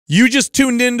You just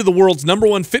tuned in to the world's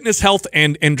 #1 fitness, health,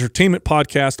 and entertainment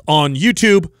podcast on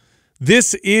YouTube.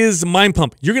 This is Mind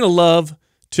Pump. You're going to love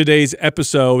today's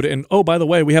episode. And oh, by the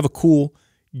way, we have a cool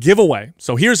giveaway.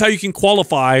 So here's how you can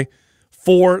qualify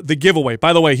for the giveaway.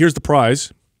 By the way, here's the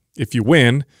prize. If you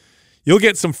win, you'll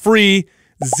get some free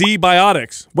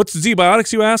ZBiotics. What's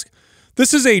ZBiotics, you ask?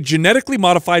 This is a genetically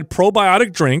modified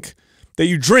probiotic drink that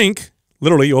you drink.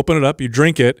 Literally, you open it up, you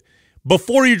drink it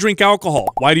before you drink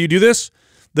alcohol. Why do you do this?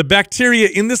 The bacteria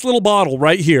in this little bottle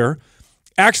right here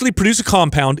actually produce a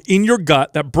compound in your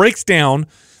gut that breaks down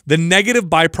the negative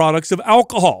byproducts of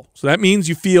alcohol. So that means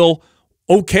you feel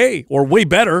okay or way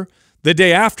better the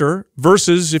day after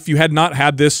versus if you had not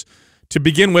had this to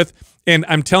begin with. And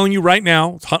I'm telling you right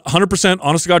now, 100%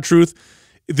 honest to God truth,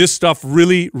 this stuff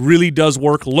really, really does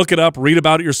work. Look it up, read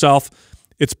about it yourself.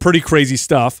 It's pretty crazy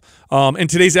stuff. And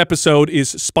today's episode is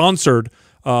sponsored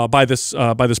by this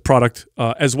product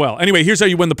as well. Anyway, here's how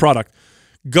you win the product.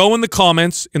 Go in the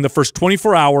comments in the first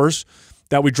 24 hours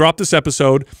that we drop this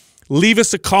episode. Leave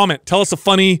us a comment. Tell us a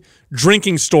funny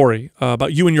drinking story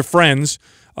about you and your friends.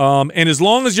 And as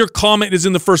long as your comment is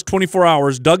in the first 24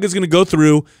 hours, Doug is going to go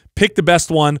through, pick the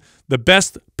best one. The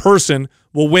best person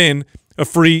will win a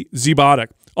free ZBiotic.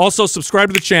 Also, subscribe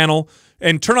to the channel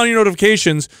and turn on your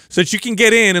notifications so that you can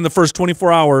get in the first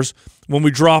 24 hours when we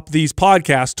drop these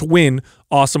podcasts to win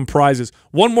awesome prizes.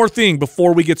 One more thing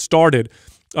before we get started.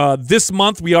 This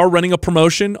month, we are running a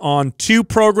promotion on 2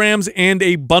 programs and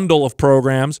a bundle of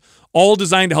programs, all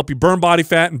designed to help you burn body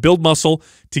fat and build muscle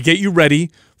to get you ready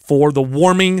for the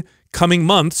warming coming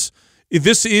months.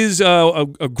 This is a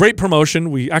great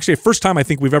promotion. We actually, first time I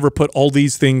think we've ever put all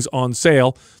these things on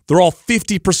sale. They're all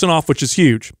 50% off, which is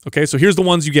huge. Okay, so here's the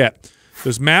ones you get.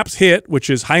 There's MAPS HIT,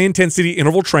 which is high-intensity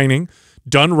interval training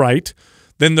done right.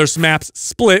 Then there's MAPS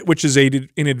Split, which is an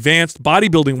advanced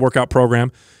bodybuilding workout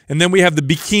program. And then we have the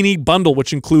Bikini Bundle,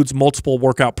 which includes multiple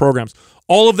workout programs.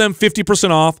 All of them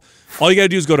 50% off. All you got to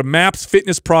do is go to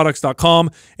mapsfitnessproducts.com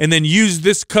and then use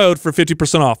this code for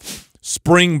 50% off.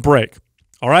 Spring Break.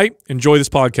 All right? Enjoy this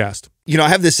podcast. You know, I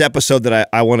have this episode that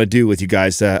I want to do with you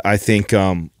guys that I think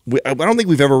I don't think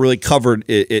we've ever really covered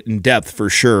it in depth for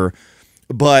sure.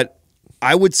 But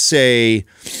I would say,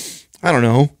 I don't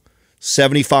know,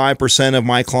 75% of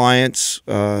my clients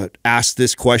asked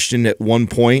this question at one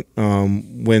point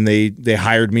when they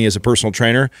hired me as a personal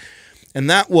trainer. And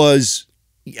that was,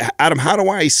 Adam, how do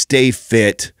I stay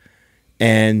fit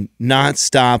and not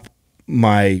stop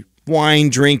my wine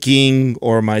drinking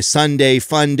or my Sunday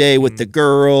fun day with the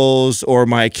girls or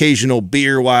my occasional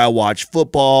beer while I watch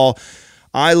football?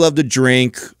 I love to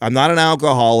drink. I'm not an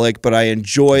alcoholic, but I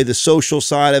enjoy the social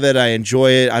side of it. I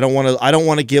enjoy it. I don't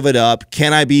want to give it up.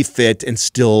 Can I be fit and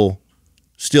still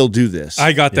do this?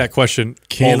 I got that question all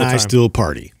the time. Can I still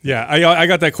party? Yeah, I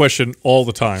got that question all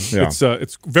the time. Yeah.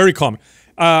 It's very common.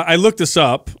 I looked this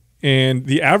up, and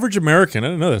the average American, I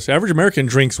didn't know this, average American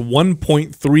drinks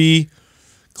 1.3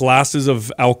 glasses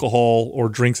of alcohol or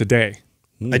drinks a day.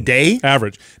 A day?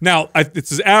 Average. Now,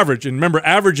 it's average, and remember,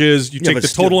 average is you take the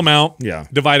total amount,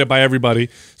 divided by everybody.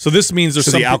 So this means there's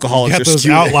some the alcoholics got those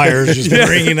outliers just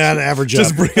bringing that average up.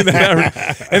 Just bringing that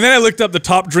average. And then I looked up the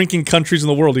top drinking countries in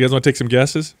the world. You guys want to take some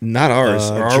guesses? Not ours.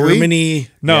 Are Germany. we?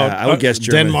 No, I would guess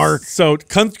Germany. Denmark. So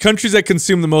countries that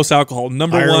consume the most alcohol.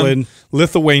 Number Ireland. 1,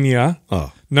 Lithuania.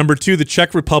 Oh. Number 2, the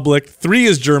Czech Republic. 3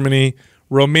 is Germany.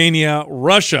 Romania.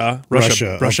 Russia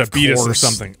beat us or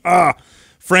something.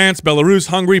 France, Belarus,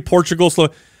 Hungary, Portugal,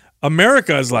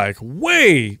 America is like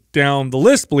way down the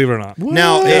list, believe it or not.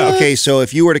 Now, okay, so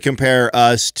if you were to compare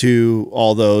us to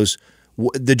all those,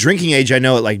 the drinking age, I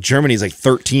know like Germany is like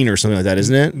 13 or something like that,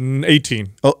 isn't it?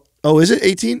 18. Oh, is it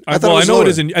 18? I know it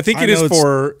is. I think it is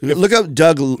for. Look up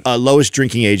Doug lowest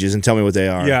drinking ages and tell me what they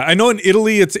are. Yeah, I know in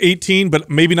Italy it's 18,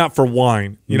 but maybe not for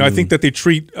wine. You know, I think that they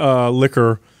treat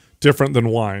liquor different than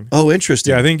wine. Oh,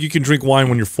 interesting. Yeah, I think you can drink wine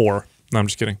when you're 4. No, I'm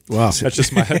just kidding. Wow. That's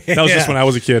just that was just when I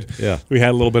was a kid. Yeah. We had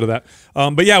a little bit of that.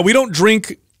 But yeah, we don't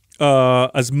drink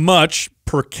as much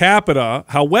per capita.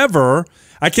 However,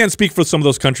 I can't speak for some of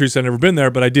those countries. I've never been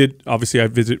there, but I did. Obviously,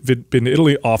 I've been to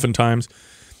Italy oftentimes.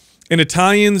 In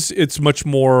Italians, it's much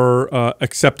more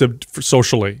accepted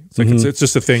socially. It's like it's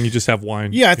just a thing. You just have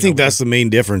wine. Yeah, I think that's the main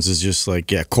difference. Is just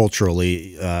like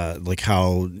culturally, like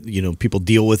how people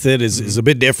deal with it is a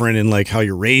bit different, and like how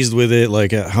you're raised with it,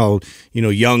 like how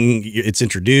young it's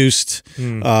introduced.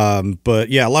 But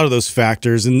yeah, a lot of those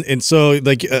factors, and so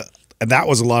like that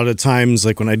was a lot of the times,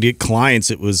 like when I did clients,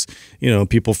 it was,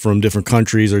 people from different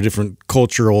countries or different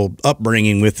cultural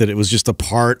upbringing with it. It was just a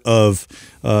part of,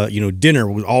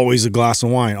 dinner was always a glass of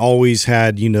wine, always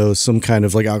had, some kind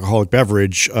of like alcoholic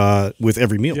beverage with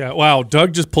every meal. Yeah. Wow.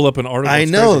 Doug just pulled up an article. I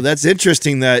know. That's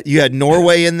interesting that you had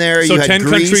Norway in there. So you had 10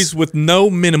 Greece. countries with no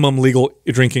minimum legal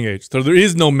drinking age. So there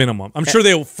is no minimum. I'm sure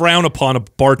they'll frown upon a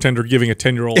bartender giving a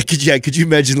 10-year-old. Could you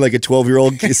imagine like a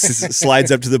 12-year-old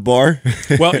slides up to the bar?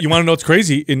 Well, you want to know what's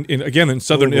crazy? In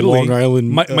southern Italy, Long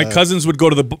Island, my cousins would go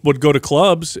to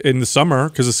clubs in the summer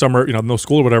because the summer, no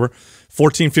school or whatever.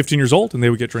 14, 15 years old, and they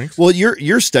would get drinks. Well,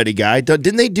 your study guy,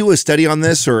 didn't they do a study on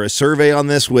this or a survey on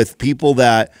this with people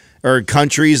that or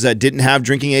countries that didn't have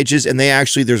drinking ages, and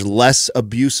there's less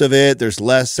abuse of it, there's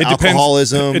less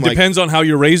alcoholism. It depends on how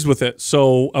you're raised with it.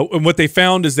 So what they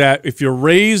found is that if you're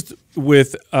raised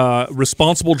with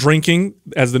responsible drinking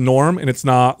as the norm, and it's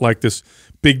not like this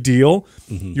big deal,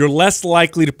 you're less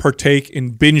likely to partake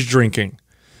in binge drinking.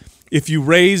 If you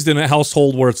raised in a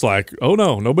household where it's like, oh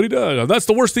no, nobody does, that's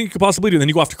the worst thing you could possibly do, then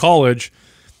you go off to college,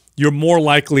 you're more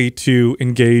likely to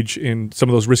engage in some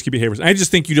of those risky behaviors. I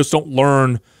just think you just don't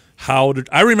learn how to.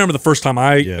 I remember the first time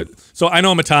so I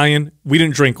know I'm Italian. We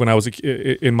didn't drink when I was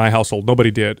in my household.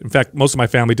 Nobody did. In fact, most of my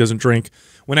family doesn't drink.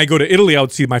 When I go to Italy, I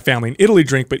would see my family in Italy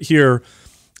drink, but here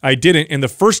I didn't. And the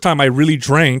first time I really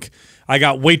drank, I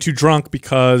got way too drunk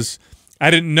because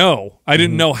I didn't know. I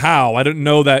didn't know how. I didn't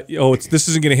know that, this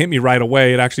isn't going to hit me right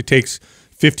away. It actually takes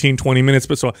 15, 20 minutes.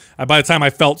 But by the time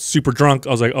I felt super drunk, I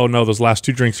was like, oh no, those last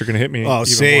two drinks are going to hit me. Oh,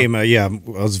 same. Yeah.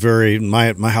 I was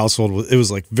my household, it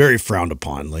was like very frowned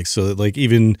upon. Like, so like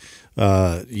even,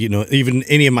 even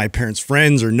any of my parents'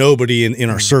 friends or nobody in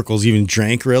our circles even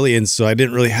drank really. And so I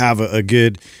didn't really have a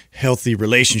good, healthy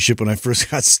relationship when I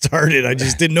first got started. I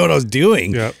just didn't know what I was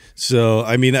doing. Yep. So,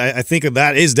 I mean, I think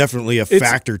that is definitely a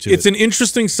factor to it. It's an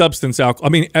interesting substance, alcohol. I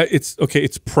mean,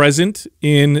 it's present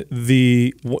in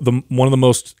one of the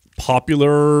most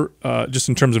popular, just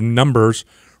in terms of numbers,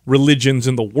 religions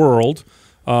in the world,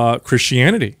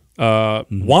 Christianity.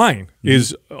 Wine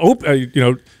is,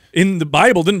 in the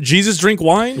Bible, didn't Jesus drink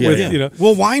wine?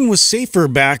 Well, wine was safer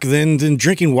back then than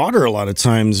drinking water a lot of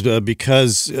times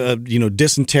because,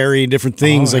 dysentery, different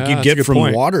things you'd get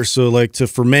from water. So like to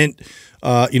ferment,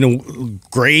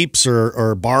 grapes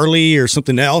or barley or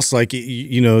something else, like,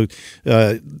 you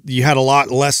had a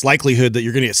lot less likelihood that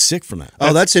you're going to get sick from that.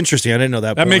 That's interesting. I didn't know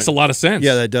that. That makes a lot of sense.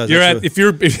 Yeah, that does. If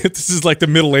this is like the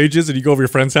Middle Ages and you go over your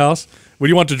friend's house, what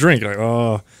do you want to drink? Like,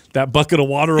 oh, that bucket of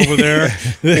water over there,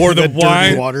 or the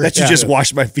wine water that you just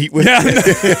washed my feet with.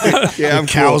 Yeah,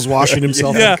 cow's washing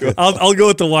himself. Yeah, I'll go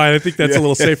with the wine. I think that's a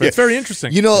little safer. It's very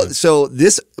interesting. So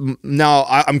now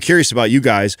I'm curious about you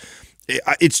guys.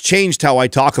 It's changed how I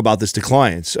talk about this to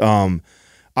clients.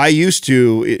 I used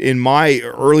to, in my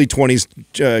early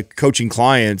 20s, coaching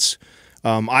clients,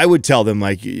 I would tell them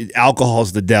like alcohol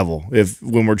is the devil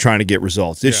when we're trying to get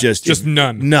results. It's just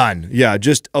none. Yeah,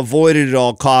 just avoid it at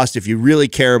all costs. If you really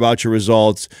care about your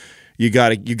results, you got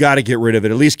to get rid of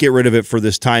it. At least get rid of it for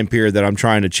this time period that I'm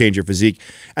trying to change your physique.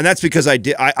 And that's because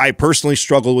I personally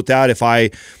struggled with that.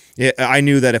 I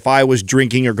knew that if I was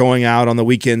drinking or going out on the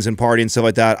weekends and partying and stuff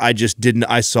like that,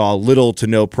 I saw little to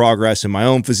no progress in my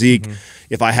own physique.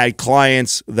 If I had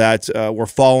clients that were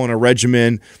following a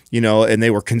regimen, and they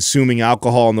were consuming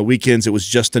alcohol on the weekends, it was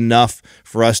just enough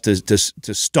for us to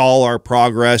stall our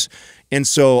progress. And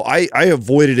so I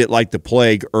avoided it like the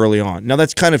plague early on. Now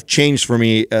that's kind of changed for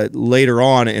me later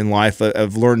on in life.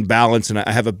 I've learned balance, and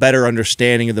I have a better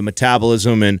understanding of the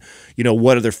metabolism and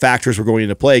what other factors were going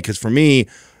into play. Because for me,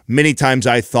 many times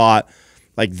I thought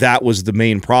like that was the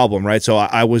main problem, right? So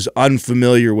I was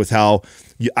unfamiliar with how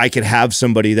I could have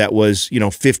somebody that was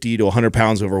 50 to 100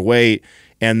 pounds overweight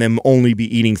and them only be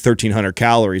eating 1,300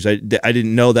 calories. I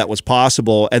didn't know that was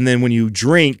possible. And then when you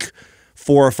drink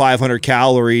 400 or 500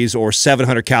 calories or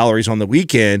 700 calories on the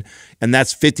weekend, and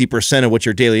that's 50% of what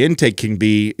your daily intake can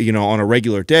be, on a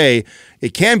regular day,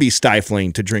 it can be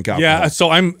stifling to drink alcohol. Yeah, so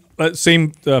I'm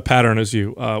same pattern as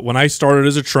you. When I started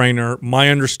as a trainer, my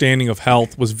understanding of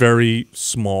health was very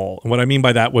small. And what I mean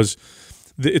by that was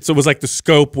it was like the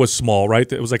scope was small,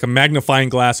 right? It was like a magnifying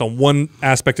glass on one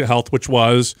aspect of health, which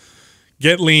was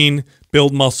get lean,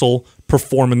 build muscle,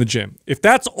 perform in the gym. If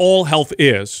that's all health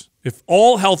is, if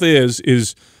all health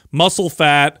is muscle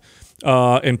fat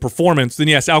and performance, then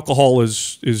yes, alcohol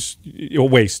is a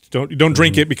waste. Don't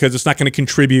drink it because it's not going to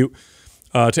contribute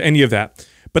to any of that.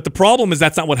 But the problem is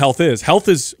that's not what health is. Health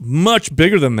is much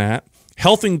bigger than that.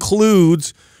 Health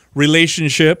includes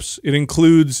relationships. It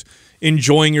includes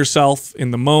enjoying yourself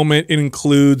in the moment. It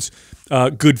includes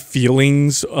good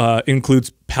feelings,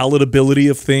 includes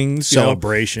palatability of things,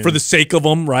 celebration for the sake of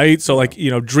them, right? So like,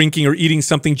 drinking or eating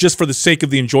something just for the sake of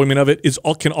the enjoyment of it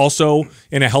can also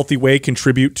in a healthy way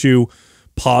contribute to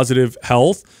positive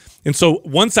health. And so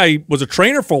once I was a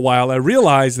trainer for a while, I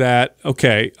realized that,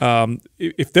 okay,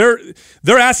 if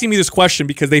they're asking me this question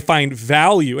because they find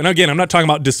value, and again, I'm not talking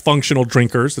about dysfunctional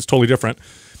drinkers, that's totally different.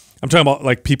 I'm talking about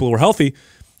like people who are healthy.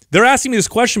 They're asking me this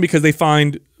question because they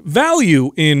find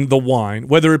value in the wine,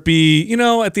 whether it be,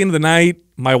 at the end of the night,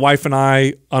 my wife and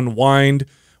I unwind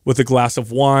with a glass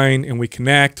of wine and we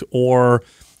connect, or,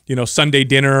 Sunday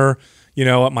dinner,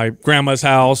 at my grandma's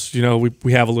house,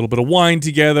 we have a little bit of wine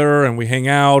together and we hang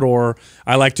out, or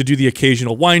I like to do the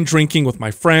occasional wine drinking with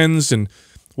my friends and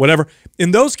whatever.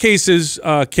 In those cases,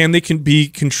 can be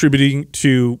contributing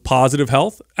to positive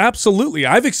health? Absolutely.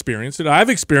 I've experienced it. I've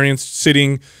experienced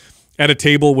sitting at a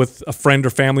table with a friend or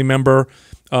family member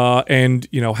and,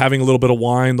 having a little bit of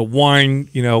wine. The wine,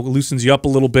 loosens you up a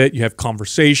little bit. You have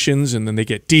conversations and then they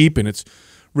get deep and it's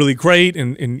really great.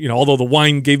 And although the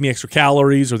wine gave me extra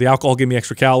calories or the alcohol gave me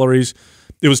extra calories,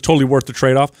 it was totally worth the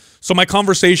trade-off. So my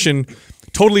conversation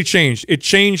totally changed. It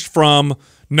changed from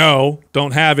no,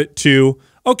 don't have it, to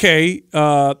okay,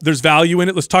 there's value in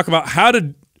it. Let's talk about how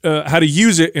to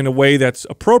use it in a way that's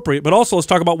appropriate, but also let's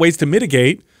talk about ways to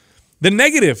mitigate the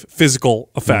negative physical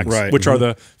effects, which are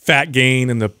the fat gain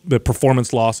and the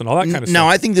performance loss and all that kind of stuff. Now,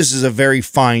 I think this is a very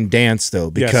fine dance, though,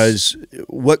 because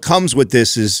what comes with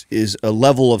this is a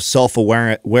level of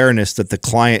self-awareness that the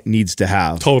client needs to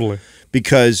have. Totally.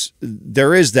 Because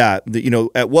there is that,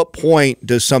 at what point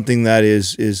does something that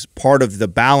is part of the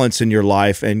balance in your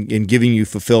life and giving you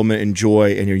fulfillment and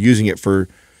joy, and you're using it for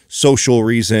social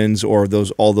reasons or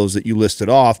all those that you listed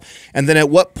off, and then at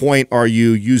what point are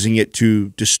you using it to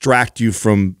distract you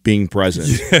from being present?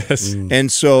 Yes. And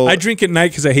so I drink at night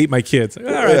because I hate my kids. All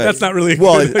right, that's not really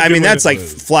that's like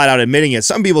flat out admitting it.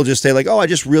 Some people just say like, oh, I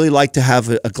just really like to have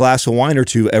a glass of wine or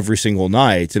two every single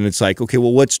night, and it's like, okay,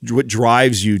 well, what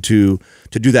drives you to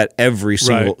do that every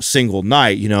single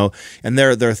night? And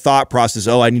their thought process,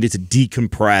 oh, I needed to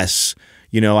decompress.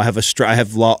 I have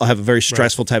a very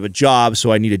stressful type of job,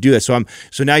 so I need to do that. So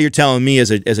now you're telling me as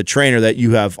a trainer that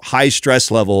you have high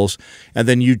stress levels, and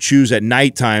then you choose at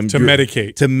nighttime to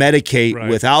medicate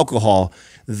with alcohol.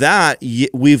 That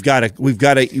we've got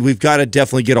to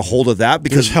definitely get a hold of that,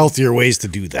 because there's healthier ways to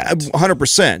do that.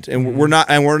 100%, and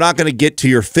we're not going to get to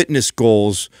your fitness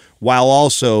goals while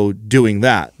also doing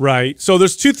that. Right. So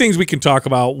there's two things we can talk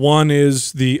about. One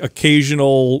is the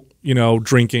occasional,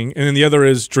 drinking, and then the other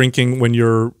is drinking when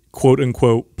you're quote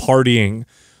unquote partying.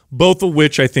 Both of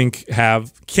which I think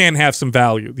can have some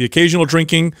value. The occasional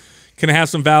drinking can have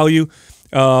some value.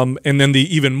 And then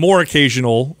the even more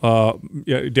occasional,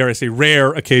 dare I say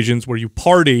rare occasions where you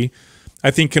party, I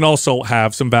think can also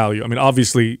have some value. I mean,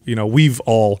 obviously, we've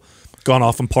all gone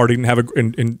off and partied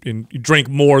and and drank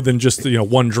more than just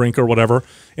one drink or whatever,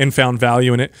 and found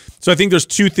value in it. So I think there's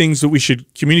two things that we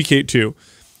should communicate to.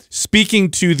 Speaking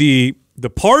to the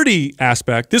party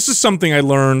aspect, this is something I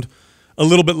learned a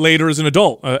little bit later as an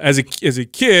adult. As a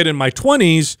kid in my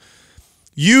 20s,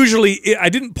 usually I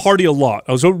didn't party a lot.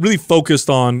 I was really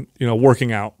focused on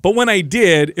working out. But when I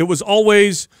did, it was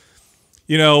always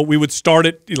we would start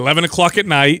at 11 o'clock at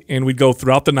night and we'd go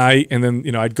throughout the night, and then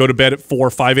I'd go to bed at 4 or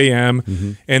 5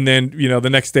 a.m. And then the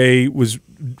next day was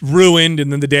ruined,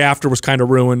 and then the day after was kind of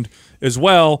ruined as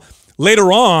well.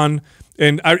 Later on,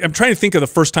 and I'm trying to think of the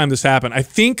first time this happened. I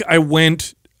think I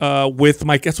went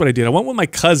guess what I did? I went with my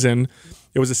cousin.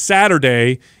 It was a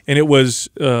Saturday, and it was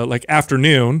like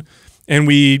afternoon, and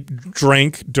we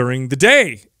drank during the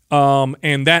day.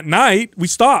 And that night we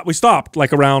stopped. We stopped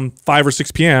like around 5 or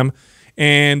 6 p.m.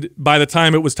 And by the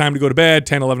time it was time to go to bed,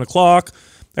 10, 11 o'clock,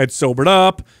 I'd sobered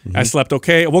up. I slept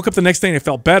okay. I woke up the next day and I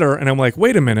felt better. And I'm like,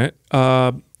 wait a minute.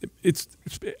 The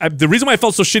reason why I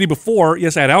felt so shitty before,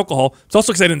 yes, I had alcohol. It's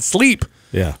also because I didn't sleep.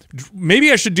 Yeah.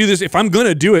 Maybe I should do this. If I'm going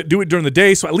to do it during the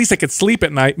day, so at least I could sleep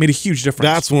at night. Made a huge difference.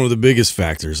 That's one of the biggest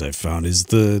factors I've found is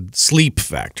the sleep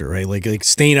factor, right? Like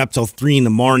staying up till 3 in the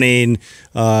morning.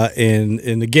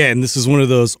 And again, this is one of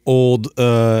those old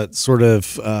sort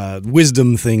of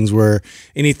wisdom things where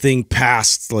anything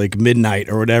past like midnight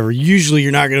or whatever, usually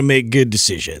you're not going to make good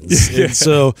decisions. And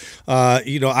so,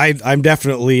 I'm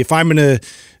definitely, if I'm going to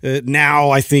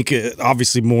now I think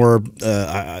obviously more,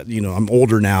 you know, I'm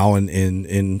older now,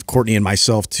 and Courtney and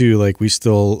myself too. Like we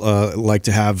still like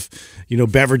to have, you know,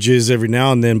 beverages every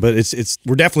now and then, but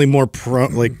we're definitely more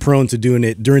prone to doing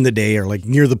it during the day or like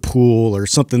near the pool or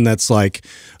something that's like,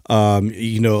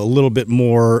 you know, a little bit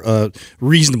more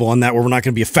reasonable on that, where we're not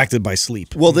going to be affected by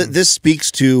sleep. Well, this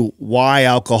speaks to why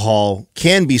alcohol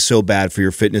can be so bad for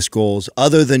your fitness goals,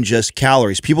 other than just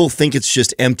calories. People think it's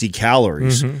just empty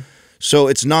calories. So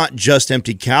it's not just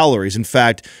empty calories. In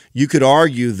fact, you could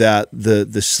argue that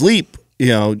the sleep, you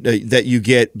know, that you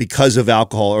get because of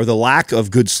alcohol, or the lack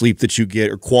of good sleep that you get,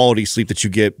 or quality sleep that you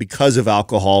get because of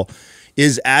alcohol,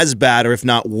 is as bad, or if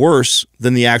not worse,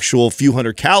 than the actual few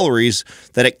hundred calories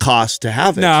that it costs to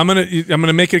have it. Now, I'm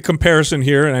gonna make a comparison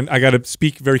here, and I got to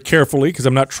speak very carefully because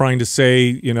I'm not trying to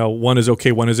say, you know, one is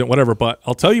okay, one isn't, whatever. But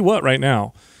I'll tell you what, right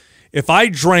now, if I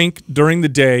drank during the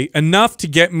day enough to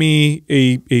get me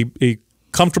a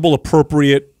comfortable,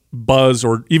 appropriate buzz,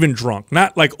 or even drunk,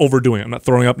 not like overdoing it, I'm not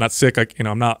throwing up, not sick,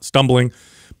 I'm not stumbling,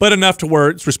 but enough to where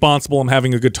it's responsible, I'm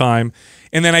having a good time,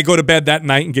 and then I go to bed that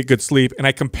night and get good sleep, and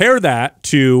I compare that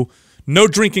to no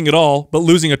drinking at all but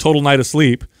losing a total night of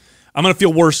sleep, I'm going to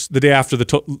feel worse the day after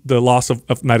the loss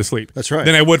of night of sleep. That's right.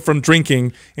 Than I would from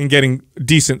drinking and getting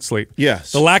decent sleep.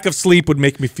 Yes. The lack of sleep would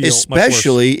make me feel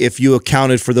especially much worse. If you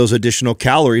accounted for those additional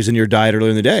calories in your diet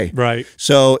earlier in the day. Right.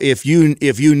 So if you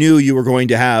knew you were going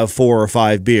to have 4 or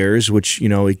 5 beers, which, you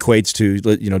know, equates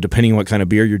to, you know, depending on what kind of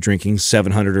beer you're drinking,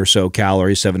 700 or so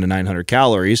calories, 700 to 900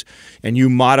 calories, and you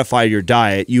modify your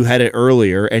diet, you had it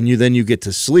earlier, and then you get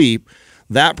to sleep,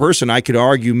 that person, I could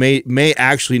argue, may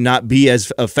actually not be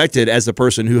as affected as the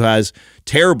person who has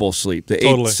terrible sleep. They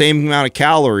ate the same amount of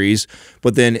calories,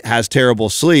 but then has terrible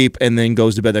sleep and then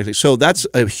goes to bed that day. So that's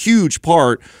a huge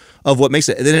part of what makes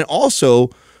it. And then it also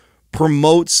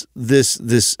promotes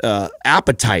this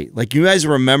appetite. Like, you guys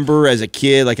remember as a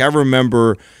kid, like I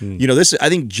remember, you know, I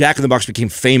think Jack in the Box became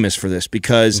famous for this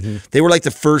because they were like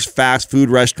the first fast food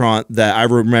restaurant that I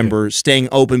remember staying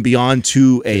open beyond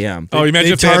 2 a.m. Oh, imagine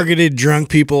they if targeted drunk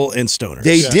people and stoners.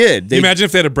 They did. Can you imagine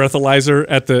if they had a breathalyzer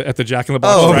at the Jack in the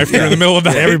Box drive-thru in the middle of the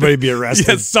night? Everybody be arrested.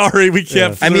 Yeah, sorry, we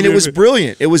can't. I mean, it was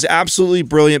brilliant. It was absolutely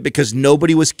brilliant because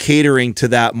nobody was catering to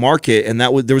that market, and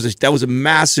that was a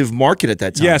massive market at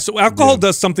that time. Yeah, so alcohol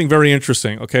does something very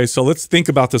interesting. Okay, so let's think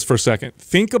about this for a second.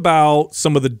 Think about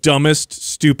some of the dumbest,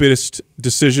 stupidest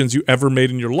decisions you ever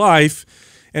made in your life,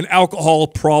 and alcohol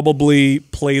probably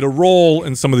played a role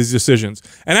in some of these decisions.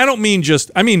 And I don't mean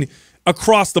I mean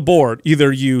across the board.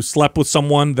 Either you slept with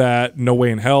someone that no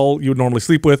way in hell you would normally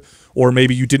sleep with, or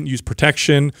maybe you didn't use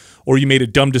protection, or you made a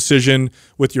dumb decision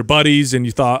with your buddies and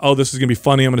you thought, oh, this is going to be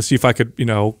funny. I'm going to see if I could, you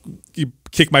know,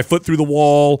 kick my foot through the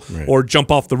wall or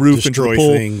jump off the roof into the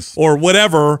pool things, or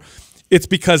whatever. It's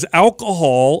because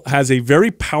alcohol has a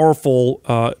very powerful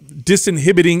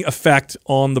disinhibiting effect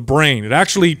on the brain. It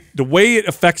actually, the way it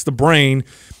affects the brain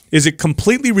is it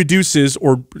completely reduces,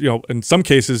 or, you know, in some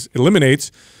cases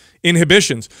eliminates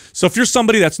inhibitions. So if you're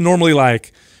somebody that's normally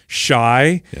like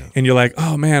shy and you're like,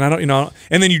 oh man, I don't, you know,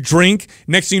 and then you drink,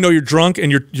 next thing you know you're drunk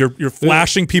and you're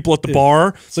flashing people at the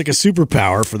bar. It's like a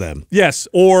superpower for them. Yes.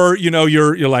 Or, you know,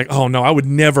 you're like, oh no, I would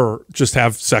never just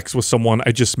have sex with someone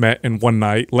I just met in one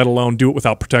night, let alone do it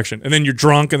without protection. And then you're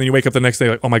drunk and then you wake up the next day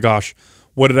like, oh my gosh,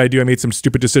 what did I do? I made some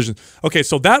stupid decisions. Okay,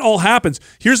 so that all happens.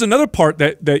 Here's another part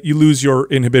that you lose your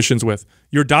inhibitions with,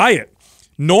 your diet.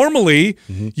 Normally,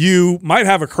 you might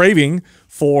have a craving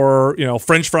for, you know,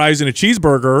 French fries and a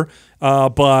cheeseburger,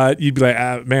 but you'd be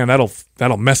like, man,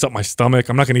 that'll mess up my stomach.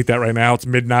 I'm not gonna eat that right now. It's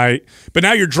midnight. But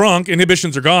now you're drunk,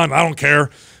 inhibitions are gone. I don't care.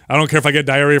 I don't care if I get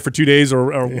diarrhea for 2 days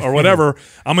or whatever.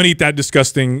 I'm gonna eat that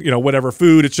disgusting, you know, whatever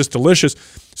food. It's just delicious.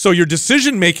 So your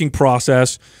decision-making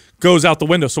process goes out the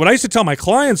window. So what I used to tell my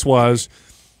clients was,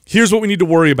 here's what we need to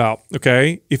worry about,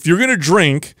 okay? If you're gonna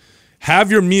drink,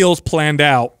 have your meals planned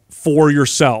out for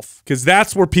yourself, because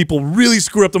that's where people really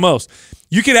screw up the most.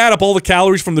 You could add up all the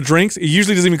calories from the drinks. It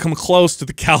usually doesn't even come close to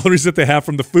the calories that they have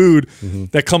from the food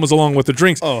that comes along with the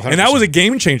drinks. Oh, and that was a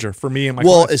game changer for me and my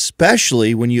clients.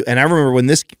 Especially when you, and I remember when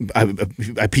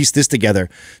I pieced this together.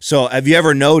 So have you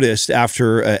ever noticed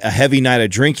after a heavy night of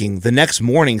drinking, the next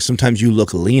morning, sometimes you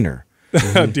look leaner?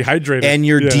 Dehydrated. And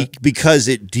you're because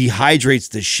it dehydrates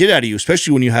the shit out of you,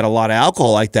 especially when you had a lot of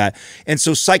alcohol like that. And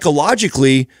so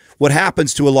psychologically, what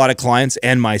happens to a lot of clients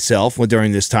and myself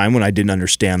during this time when I didn't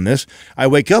understand this, I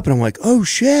wake up and I'm like, oh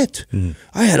shit,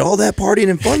 I had all that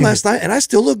partying and fun last night and I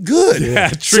still look good.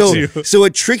 Yeah, it tricks you. So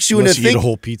it tricks you Unless into you eat thinking a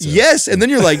whole pizza. Yes, and then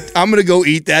you're like, I'm gonna go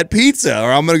eat that pizza,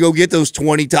 or I'm gonna go get those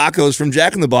 20 tacos from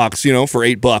Jack in the Box, you know, for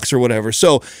 $8 or whatever.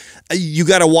 So you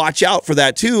got to watch out for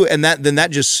that too, and then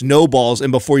that just snowballs, and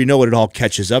before you know it, it all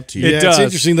catches up to you. Yeah, does. it's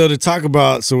interesting though to talk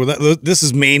about. So this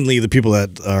is mainly the people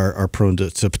that are prone to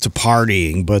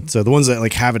partying, but the ones that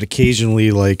like have it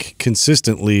occasionally, like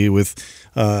consistently with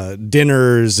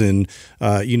dinners and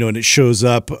you know, and it shows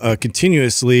up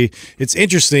continuously. It's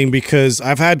interesting because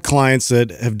I've had clients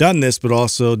that have done this, but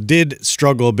also did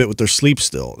struggle a bit with their sleep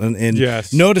still, and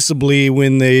Yes. noticeably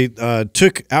when they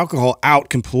took alcohol out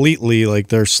completely, like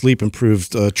their sleep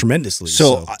improved tremendously.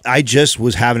 So I just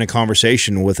was having a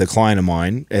conversation with a client of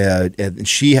mine, and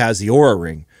she has the Aura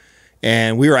Ring.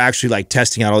 And we were actually like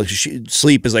testing out all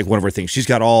sleep is like one of her things. She's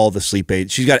got all the sleep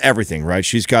aids. She's got everything, right?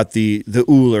 She's got the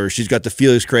Euler. She's got the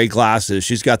Felix Gray glasses.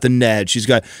 She's got the Ned. She's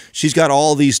got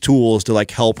all these tools to like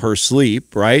help her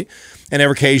sleep, right? And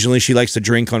occasionally she likes to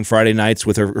drink on Friday nights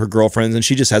with her girlfriends, and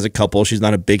she just has a couple. She's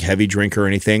not a big heavy drinker or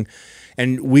anything.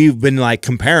 And we've been like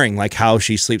comparing like how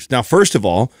she sleeps. Now, first of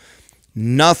all,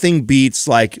 nothing beats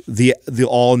like the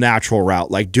all natural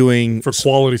route, like doing For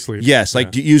quality sleep. Yes,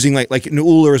 like using like an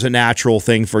Euler is a natural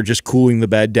thing for just cooling the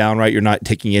bed down, right? You're not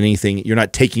taking anything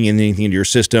into your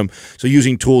system. So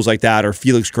using tools like that, or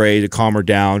Felix Gray to calm her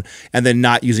down, and then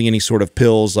not using any sort of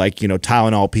pills like, you know,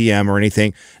 Tylenol PM or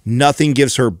anything. Nothing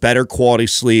gives her better quality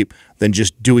sleep than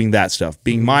just doing that stuff.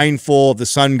 Being mindful of the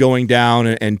sun going down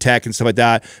and tech and stuff like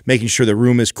that, making sure the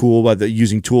room is cool by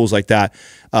using tools like that.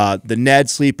 The Ned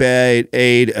sleep aid,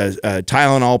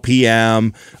 Tylenol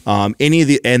PM, any of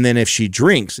the, and then if she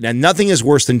drinks, and nothing is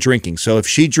worse than drinking. So if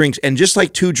she drinks, and just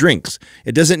like 2 drinks,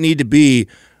 it doesn't need to be,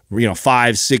 you know,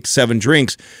 5, 6, 7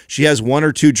 drinks. She has 1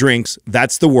 or 2 drinks.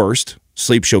 That's the worst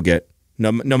sleep she'll get.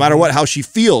 No matter what, how she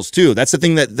feels too. That's the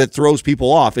thing that throws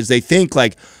people off, is they think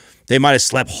like they might have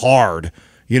slept hard,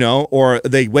 you know, or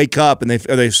they wake up and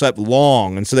they slept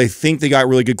long, and so they think they got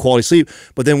really good quality sleep.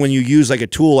 But then when you use like a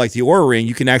tool like the Aura Ring,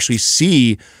 you can actually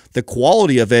see the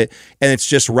quality of it, and it's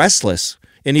just restless.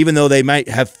 And even though they might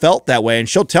have felt that way, and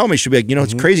she'll tell me, she'll be like, you know,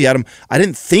 it's crazy, Adam, I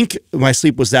didn't think my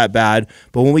sleep was that bad,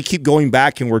 but when we keep going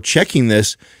back and we're checking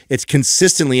this, it's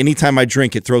consistently, anytime I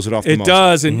drink, it throws it off the most. It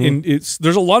does, and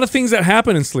there's a lot of things that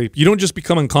happen in sleep. You don't just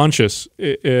become unconscious.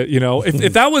 You know,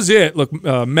 if that was it, look,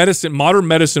 modern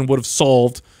medicine would have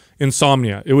solved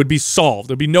insomnia. It would be solved.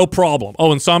 There'd be no problem.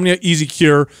 Oh, insomnia, easy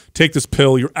cure. Take this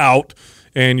pill, you're out,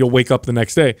 and you'll wake up the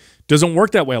next day. Doesn't work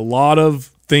that way. A lot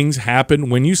of things happen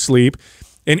when you sleep.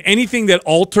 And anything that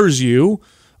alters you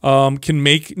can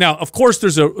make. Now, of course,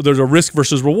 there's a risk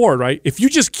versus reward, right? If you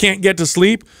just can't get to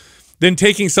sleep, then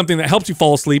taking something that helps you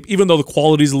fall asleep, even though the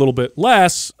quality is a little bit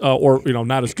less or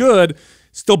not as good,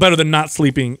 still better than not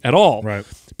sleeping at all. Right.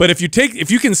 But if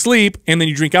you can sleep and then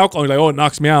you drink alcohol, you're like, oh, it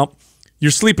knocks me out.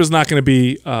 Your sleep is not going to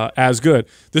be as good.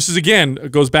 This is again,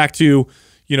 it goes back to,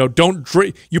 you know, don't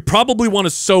drink. You probably want to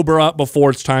sober up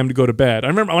before it's time to go to bed. I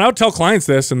remember when I would tell clients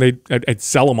this, and I'd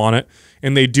sell them on it,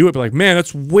 and they do it, but like, man,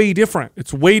 that's way different.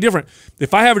 It's way different.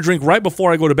 If I have a drink right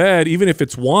before I go to bed, even if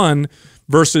it's 1,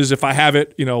 versus if I have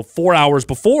it, 4 hours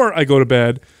before I go to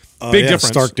bed, big difference.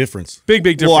 Stark difference. Big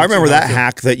difference. Well, I remember that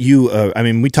hack that you,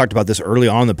 we talked about this early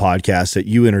on in the podcast that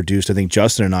you introduced, I think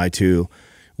Justin and I to,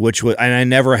 which was, and I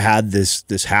never had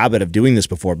this habit of doing this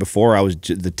before. Before I was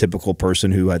the typical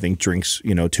person who I think drinks,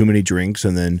 too many drinks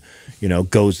and then,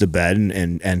 goes to bed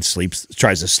and sleeps,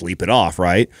 tries to sleep it off,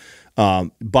 right?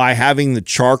 By having the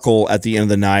charcoal at the end of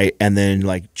the night and then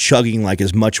like chugging like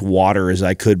as much water as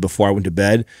I could before I went to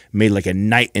bed made like a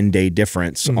night and day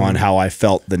difference on how I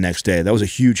felt the next day. That was a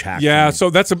huge hack. Yeah, so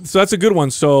that's a good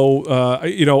one. So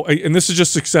and this is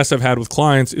just success I've had with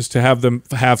clients, is to have them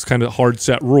have kind of hard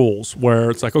set rules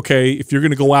where it's like, okay, if you're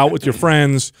going to go out with your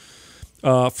friends,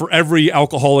 for every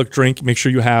alcoholic drink, make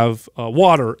sure you have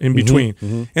water in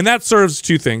between. And that serves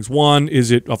 2 things. One is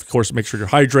it, of course, make sure you're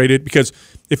hydrated, because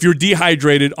if you're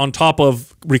dehydrated on top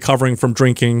of recovering from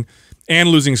drinking and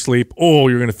losing sleep,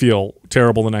 you're going to feel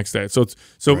terrible the next day. So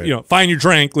right. Fine, you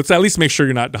drank. Let's at least make sure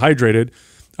you're not dehydrated,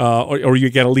 or you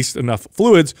get at least enough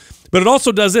fluids. But it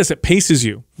also does this: it paces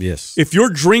you. Yes. If you're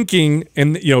drinking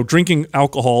and drinking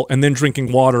alcohol and then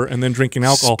drinking water and then drinking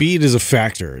alcohol, speed is a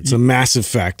factor. It's a massive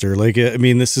factor. Like, I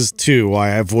mean, this is too why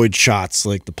I avoid shots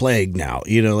like the plague now.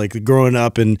 Like growing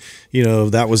up, and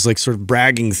that was like sort of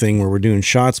bragging thing where we're doing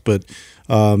shots, but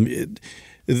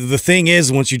the thing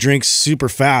is, once you drink super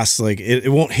fast, like it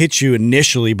won't hit you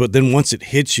initially, but then once it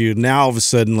hits you, now all of a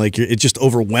sudden, like it just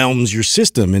overwhelms your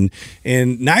system,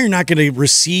 and now you're not going to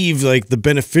receive like the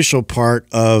beneficial part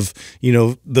of, you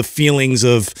know, the feelings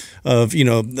of you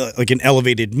know, like an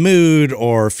elevated mood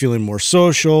or feeling more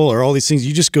social or all these things.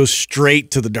 You just go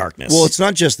straight to the darkness. Well, it's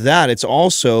not just that. It's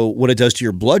also what it does to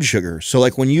your blood sugar. So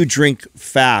like when you drink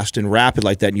fast and rapid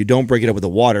like that and you don't break it up with the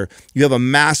water, you have a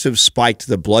massive spike to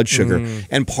the blood sugar.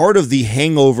 And part of the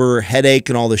hangover, headache,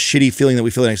 and all the shitty feeling that we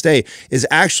feel the next day is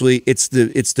actually it's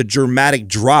the dramatic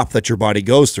drop that your body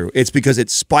goes through. It's because it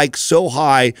spikes so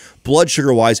high blood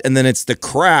sugar wise, and then it's the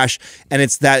crash, and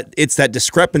it's that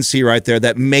discrepancy right there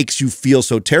that makes you feel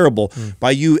so terrible.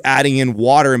 By you adding in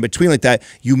water in between like that,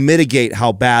 you mitigate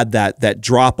how bad that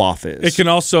drop off is. It can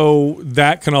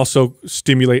also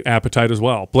stimulate appetite as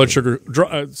well. Blood sugar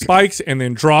spikes and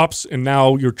then drops, and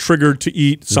now you're triggered to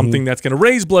eat something that's going to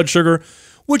raise blood sugar,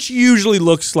 which usually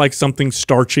looks like something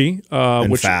starchy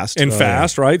and fast.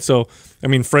 Fast, right? So, I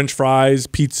mean, French fries,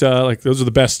 pizza, like those are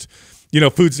the best, you know,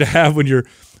 foods to have when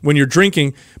you're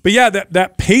drinking. But yeah,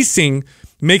 that pacing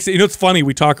makes it. You know, it's funny.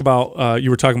 We talk about you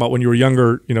were talking about when you were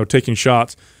younger, you know, taking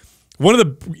shots. One of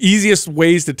the easiest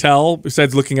ways to tell,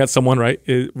 besides looking at someone, right,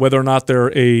 is whether or not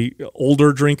they're a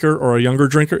older drinker or a younger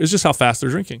drinker, is just how fast they're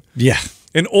drinking. Yeah.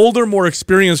 An older, more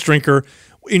experienced drinker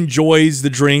enjoys the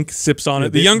drink, sips on it.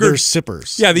 The younger, they're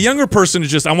sippers. Yeah, the younger person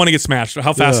is just, I want to get smashed.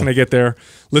 How fast can I get there?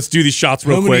 Let's do these shots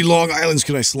real quick. How many Long Islands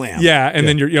can I slam? Yeah, and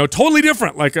then you're, you know, totally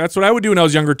different. Like that's what I would do when I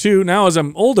was younger too. Now as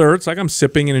I'm older, it's like I'm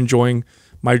sipping and enjoying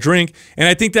my drink, and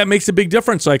I think that makes a big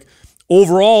difference. Like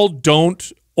overall,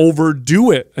 don't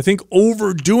overdo it. I think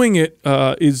overdoing it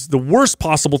is the worst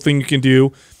possible thing you can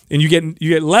do, and you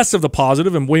get less of the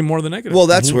positive and way more of the negative. Well,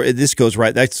 that's where this goes,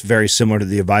 right? That's very similar to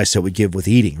the advice that we give with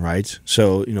eating, right?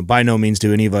 So, you know, by no means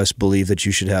do any of us believe that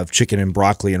you should have chicken and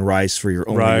broccoli and rice for your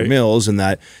only meals, and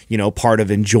that, you know, part of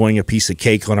enjoying a piece of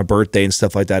cake on a birthday and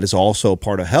stuff like that is also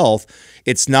part of health.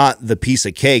 It's not the piece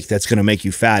of cake that's going to make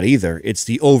you fat either. It's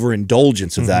the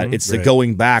overindulgence of that. It's the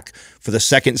going back for the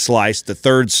second slice, the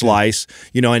third slice,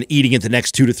 you know, and eating it the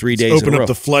next 2 to 3 days. Open up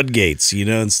the floodgates, you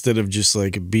know, instead of just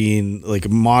like being like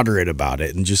moderate about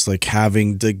it and just like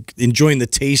enjoying the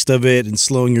taste of it and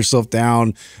slowing yourself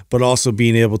down, but also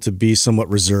being able to be somewhat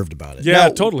reserved about it. Yeah, now,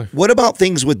 totally. What about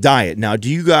things with diet? Now, do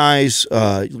you guys,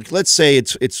 let's say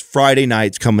it's Friday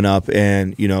nights coming up,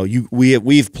 and you know,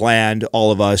 we've planned,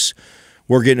 all of us,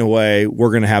 we're getting away, we're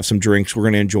going to have some drinks, we're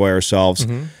going to enjoy ourselves.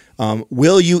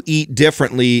 Will you eat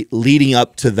differently leading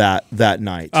up to that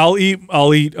night? I'll eat.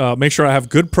 Make sure I have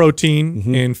good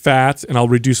protein and fats, and I'll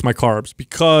reduce my carbs,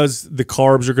 because the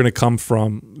carbs are going to come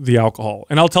from the alcohol.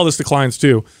 And I'll tell this to clients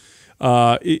too.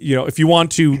 You know, if you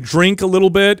want to drink a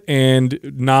little bit and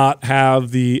not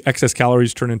have the excess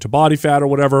calories turn into body fat or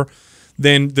whatever,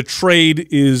 then the trade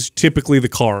is typically the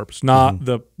carbs,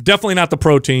 definitely not the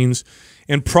proteins,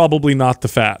 and probably not the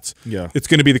fats. Yeah. It's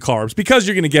going to be the carbs, because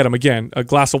you're going to get them. Again, a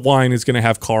glass of wine is going to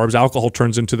have carbs. Alcohol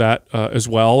turns into that as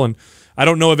well. And I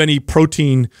don't know of any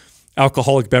protein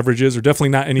alcoholic beverages, or definitely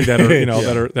not any that are, you know,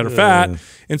 that are fat.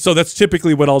 And so that's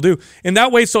typically what I'll do. And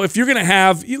that way, so if you're going to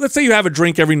have, let's say you have a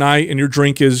drink every night and your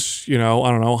drink is, you know,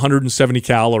 I don't know, 170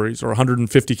 calories or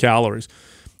 150 calories,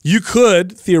 you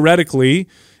could theoretically,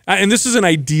 and this isn't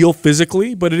ideal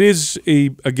physically, but it is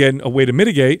again a way to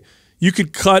mitigate. You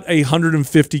could cut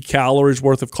 150 calories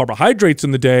worth of carbohydrates in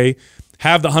the day,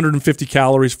 have the 150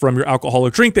 calories from your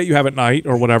alcoholic drink that you have at night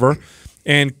or whatever,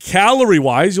 and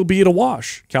calorie-wise, you'll be at a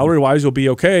wash. Calorie-wise, you'll be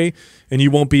okay, and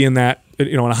you won't be in that,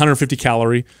 you know, an 150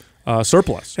 calorie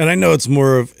surplus. And I know it's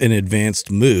more of an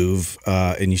advanced move,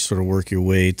 and you sort of work your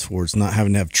way towards not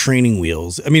having to have training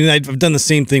wheels. I mean, I've done the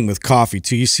same thing with coffee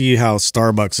too. You see how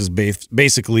Starbucks has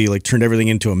basically like turned everything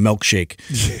into a milkshake,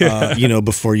 you know,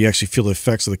 before you actually feel the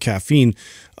effects of the caffeine.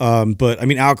 But I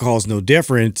mean, alcohol is no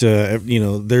different. You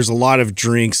know, there's a lot of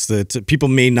drinks that people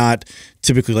may not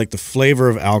typically like the flavor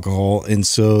of alcohol, and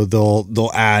so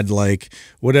they'll add like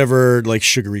whatever, like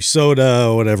sugary soda,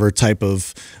 or whatever type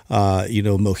of you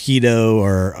know, mojito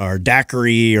or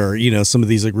daiquiri, or you know, some of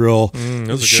these like real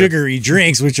sugary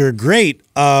drinks, which are great,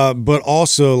 but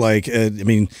also like I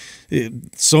mean,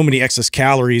 so many excess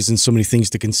calories and so many things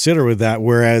to consider with that.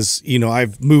 Whereas, you know,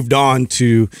 I've moved on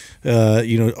to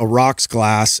you know, a rocks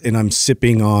glass, and I'm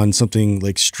sipping on something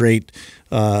like straight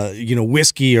you know,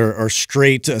 whiskey or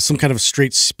straight, some kind of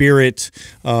straight spirit,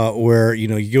 where, you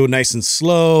know, you go nice and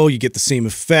slow, you get the same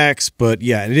effects, but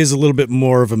yeah, it is a little bit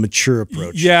more of a mature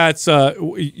approach. Yeah, it's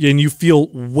and you feel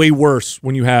way worse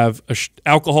when you have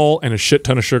alcohol and a shit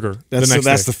ton of sugar. That's the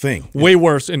the thing. Way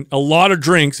worse. And a lot of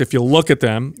drinks, if you look at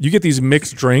them, you get these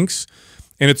mixed drinks,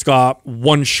 and it's got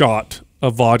 1 shot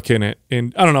of vodka in it.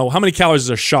 And I don't know, how many calories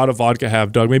does a shot of vodka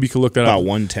have, Doug? Maybe you could look that up. About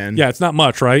 110. Yeah, it's not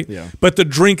much, right? Yeah. But the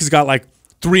drink has got like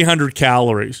 300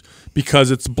 calories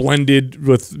because it's blended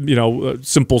with,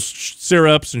 simple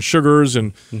syrups and sugars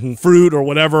and fruit or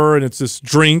whatever, and it's this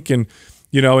drink, and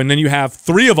and then you have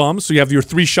 3 of them, so you have your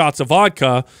 3 shots of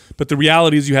vodka, but the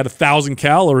reality is you had 1,000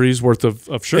 calories worth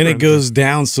of sugar. And it goes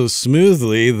down so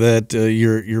smoothly that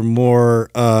you're more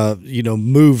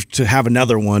moved to have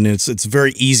another one. It's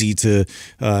very easy to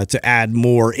add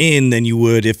more in than you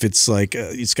would if it's like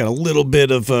it's got a little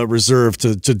bit of reserve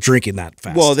to drinking that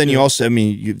fast. Well, then you also,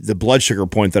 the blood sugar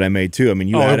point that I made too.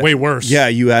 You add way worse. Yeah,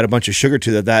 you add a bunch of sugar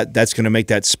to that's going to make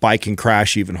that spike and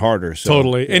crash even harder. So,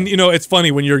 totally. Yeah. And it's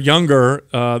funny when you're younger.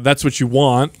 That's what you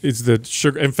want is the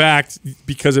sugar. In fact,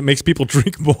 because it makes people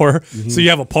drink more. So you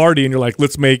have a party and you're like,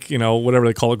 let's make whatever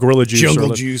they call it, gorilla juice, jungle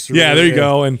juice. Yeah, there you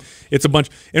go. And it's a bunch.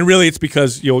 And really, it's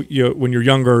because you when you're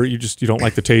younger, you don't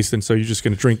like the taste, and so you're just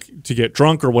going to drink to get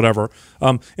drunk or whatever.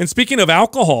 And speaking of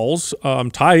alcohols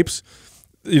types,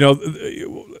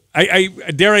 I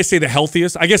dare I say the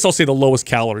healthiest. I guess I'll say the lowest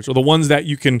calories, or the ones that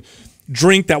you can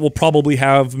drink that will probably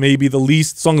have maybe the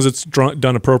least, as long as it's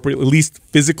done appropriately, least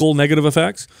physical negative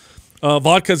effects.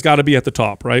 Vodka's got to be at the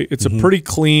top, right? It's a pretty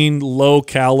clean, low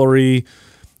calorie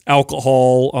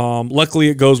alcohol. Luckily,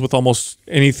 it goes with almost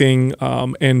anything,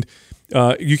 and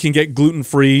you can get gluten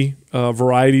free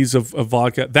varieties of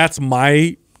vodka. That's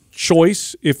my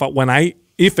choice if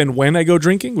and when I go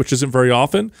drinking, which isn't very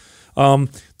often. And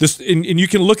you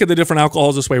can look at the different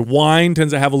alcohols this way. Wine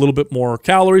tends to have a little bit more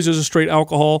calories as a straight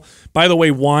alcohol. By the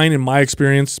way, wine, in my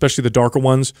experience, especially the darker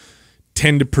ones,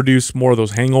 tend to produce more of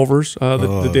those hangovers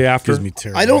the day after.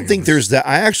 I don't think there's that.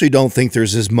 I actually don't think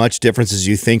there's as much difference as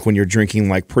you think when you're drinking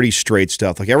like pretty straight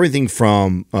stuff, like everything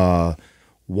from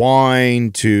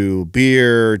wine to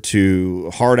beer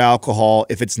to hard alcohol.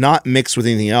 If it's not mixed with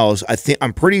anything else,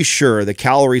 I'm pretty sure the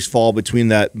calories fall between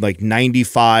that like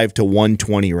 95 to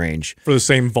 120 range for the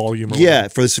same volume. Yeah,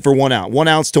 for 1 ounce, 1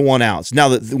 ounce to 1 ounce.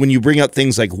 Now, when you bring up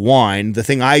things like wine, the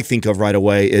thing I think of right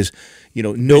away is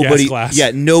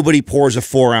nobody pours a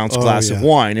 4 ounce glass of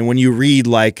wine. And when you read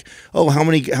like, how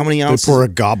many ounces? They pour a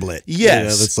goblet.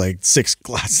 Yes. That's like 6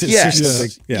 glasses.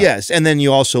 Yes. Yes. And then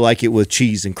you also like it with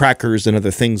cheese and crackers and other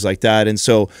things like that. And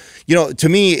so, to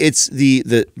me, it's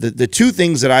the 2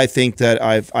 things that I think that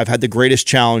I've had the greatest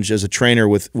challenge as a trainer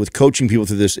with coaching people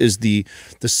through this is the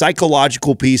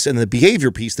psychological piece and the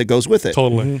behavior piece that goes with it.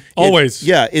 Totally. Always.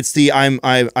 It's the I'm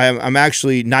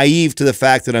actually naive to the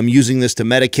fact that I'm using this to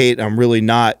medicate. I'm really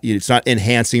not, it's not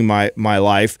enhancing my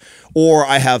life, or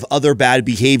I have other bad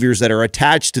behaviors that are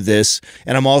attached to this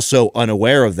and I'm also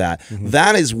unaware of that.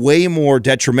 That is way more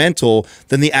detrimental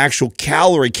than the actual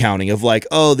calorie counting of like,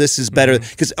 this is better,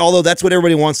 because although that's what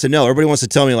everybody wants to know, everybody wants to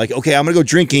tell me like, okay, I'm gonna go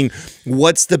drinking,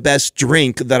 what's the best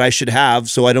drink that I should have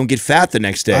so I don't get fat the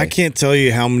next day? I can't tell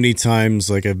you how many times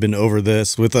like I've been over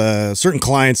this with certain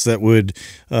clients that would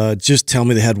just tell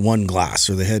me they had 1 glass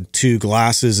or they had 2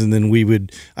 glasses, and then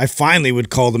I finally would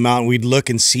call them out and we'd look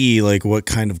and see like what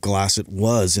kind of glass it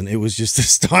was, and it was just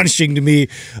astonishing to me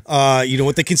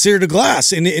what they considered a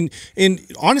glass, and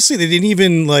honestly they didn't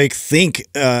even like think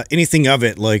anything of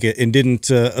it, like, and didn't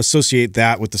associate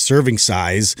that with the serving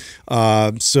size,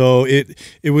 so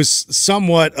it was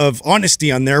somewhat of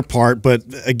honesty on their part, but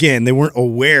again they weren't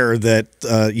aware that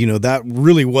that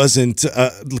really wasn't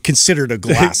considered a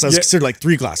glass. That was considered like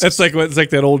 3 glasses. It's like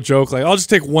that old joke, like, I'll just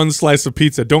take 1 slice of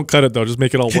pizza, don't cut it though, just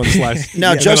make it all 1 slice.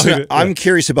 Now, Justin, I'm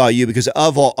curious about you, because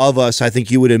of all of us, I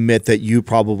think you would admit that you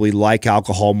probably like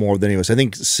alcohol more than any of us. I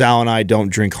think Sal and I don't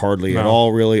drink hardly at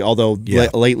all, really, although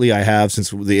lately I have since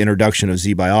the introduction of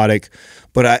ZBiotic.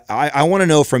 But I want to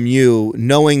know from you,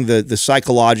 knowing the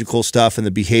psychological stuff and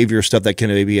the behavior stuff that can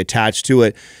be attached to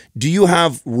it, do you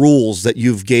have rules that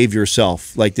you've gave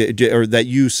yourself, like or that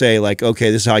you say like, okay,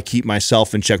 this is how I keep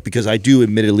myself in check? Because I do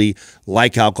admittedly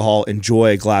like alcohol,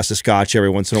 enjoy a glass of scotch every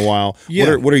once in a while.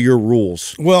 Yeah. What are your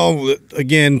rules? Well,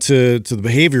 again, to the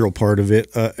behavioral part of it,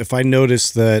 if I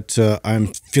notice that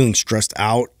I'm feeling stressed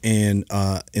out and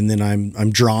then I'm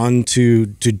drawn to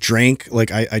drink,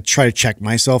 like I try to check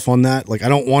myself on that. Like I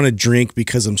don't want to drink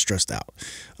because I'm stressed out.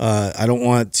 I don't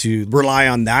want to rely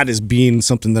on that as being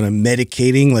something that I'm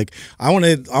medicating. Like I want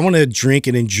to drink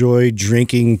and enjoy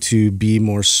drinking to be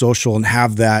more social and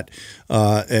have that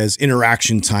as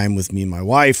interaction time with me and my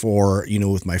wife, or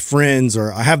with my friends,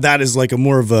 or I have that as like a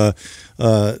more of a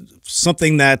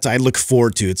something that I look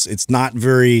forward to. It's not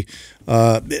very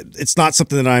it's not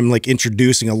something that I'm like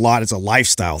introducing a lot as a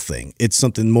lifestyle thing. It's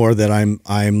something more that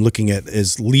I'm looking at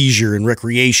as leisure and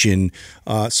recreation.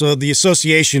 So the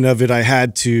association of it, I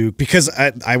had to, because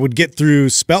I would get through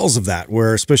spells of that,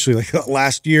 where especially like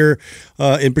last year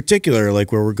in particular,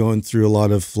 like where we're going through a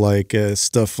lot of like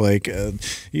stuff like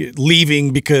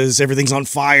leaving because everything's on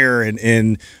fire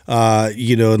and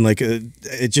you know, and like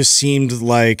it just seemed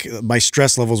like my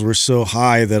stress levels were so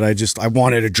high that I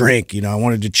wanted a drink, you know, I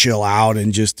wanted to chill out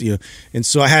and just, you know, and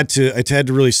so I had to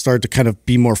really start to kind of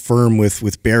be more firm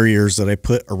with barriers that I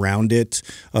put around it,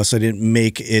 so I didn't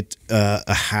make it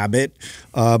a habit.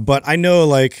 But I know,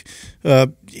 like,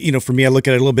 you know, for me, I look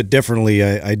at it a little bit differently.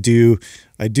 I do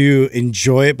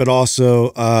enjoy it, but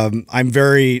also I'm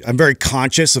very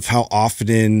conscious of how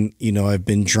often, you know, I've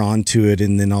been drawn to it,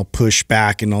 and then I'll push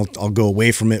back and I'll go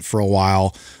away from it for a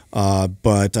while.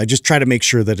 But I just try to make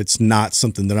sure that it's not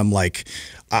something that I'm like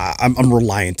I'm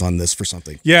reliant on this for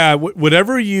something. Yeah,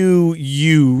 whatever you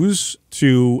use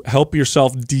to help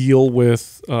yourself deal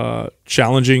with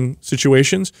challenging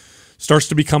situations starts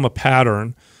to become a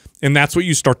pattern, and that's what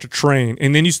you start to train,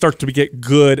 and then you start to get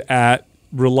good at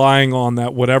relying on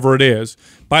that, whatever it is.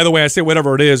 By the way, I say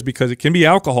whatever it is because it can be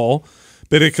alcohol,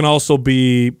 but it can also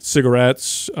be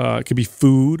cigarettes. It can be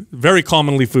food. Very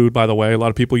commonly food, by the way. A lot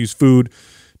of people use food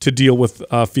to deal with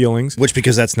feelings. Which,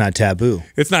 because that's not taboo.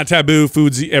 It's not taboo.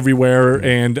 Food's everywhere,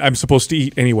 and I'm supposed to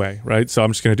eat anyway, right? So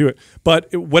I'm just going to do it.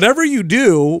 But whatever you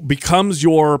do becomes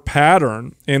your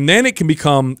pattern, and then it can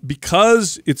become,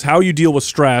 because it's how you deal with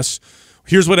stress.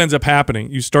 Here's what ends up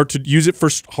happening. You start to use it for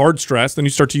hard stress, then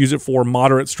you start to use it for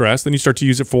moderate stress, then you start to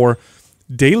use it for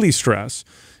daily stress,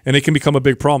 and it can become a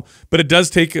big problem. But it does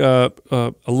take a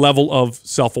level of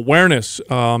self-awareness,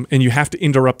 and you have to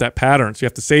interrupt that pattern. So you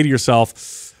have to say to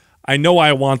yourself, I know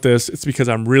I want this. It's because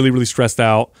I'm really, really stressed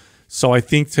out. So I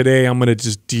think today I'm going to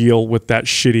just deal with that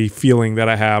shitty feeling that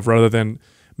I have rather than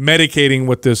medicating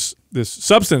with this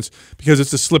substance, because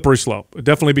it's a slippery slope. It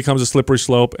definitely becomes a slippery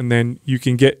slope, and then you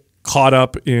can get caught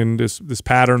up in this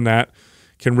pattern that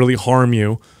can really harm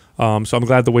you. So I'm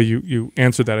glad the way you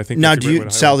answered that. I think now,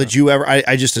 Sal, did you ever?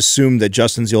 I just assumed that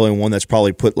Justin's the only one that's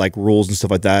probably put like rules and stuff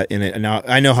like that in it. And now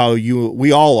I know how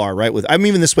we all are, right? I'm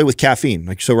even this way with caffeine.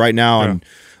 Like, so right now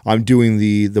I'm doing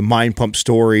the Mind Pump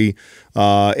story,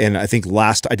 and I think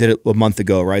I did it a month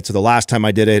ago, right? So the last time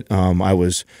I did it, I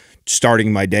was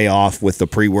starting my day off with the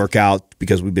pre-workout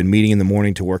because we've been meeting in the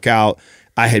morning to work out.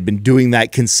 I had been doing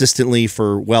that consistently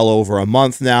for well over a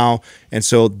month now. And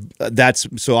so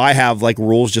I have like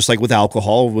rules, just like with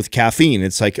alcohol, with caffeine.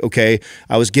 It's like, okay,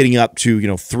 I was getting up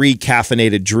to, 3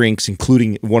 caffeinated drinks,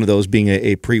 including one of those being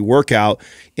a pre-workout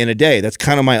in a day. That's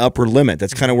kind of my upper limit.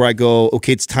 That's kind of where I go,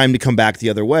 okay, it's time to come back the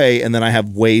other way. And then I have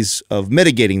ways of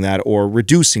mitigating that or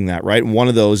reducing that, right? And one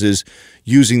of those is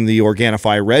using the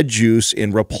Organifi red juice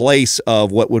in replace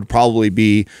of what would probably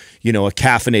be, a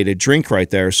caffeinated drink right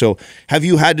there. So have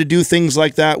you had to do things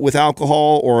like that with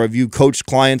alcohol, or have you coached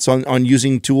clients on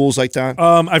using tools like that?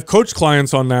 I've coached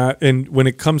clients on that. And when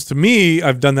it comes to me,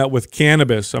 I've done that with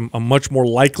cannabis. I'm much more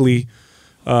likely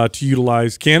to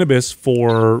utilize cannabis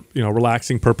for,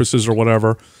 relaxing purposes or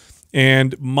whatever.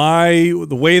 And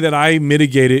the way that I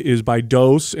mitigate it is by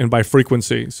dose and by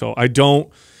frequency. So I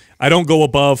don't go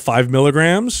above 5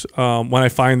 milligrams. When I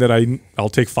find that I'll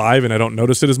take 5 and I don't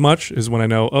notice it as much is when I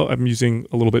know, I'm using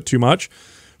a little bit too much.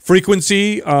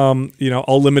 Frequency,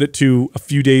 I'll limit it to a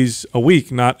few days a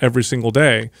week, not every single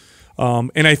day.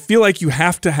 And I feel like you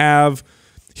have to have,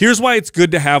 here's why it's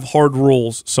good to have hard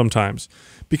rules sometimes,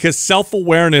 because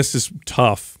self-awareness is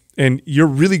tough. And you're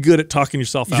really good at talking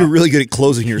yourself out. You're really good at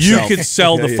closing yourself. You can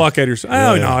sell the fuck out of yourself.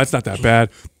 No, it's not that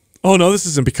bad. Oh no, this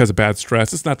isn't because of bad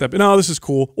stress. It's not that bad. No, this is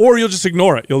cool. Or you'll just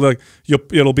ignore it.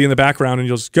 It'll be in the background and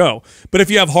you'll just go. But if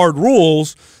you have hard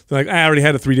rules, like I already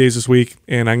had it 3 days this week,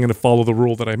 and I'm going to follow the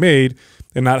rule that I made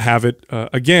and not have it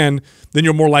again, then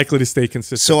you're more likely to stay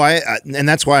consistent. So and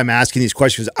that's why I'm asking these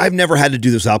questions. I've never had to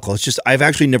do this with alcohol. It's just I've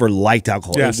actually never liked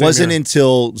alcohol. Yeah, it wasn't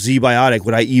until ZBiotic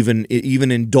would I even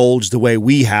indulge the way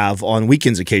we have on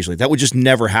weekends occasionally. That would just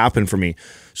never happen for me.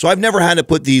 So I've never had to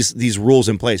put these rules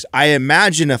in place. I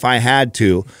imagine if I had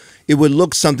to, it would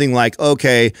look something like,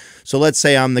 okay, so let's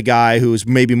say I'm the guy who's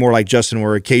maybe more like Justin,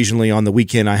 where occasionally on the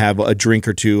weekend I have a drink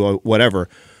or two or whatever.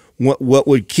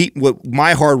 What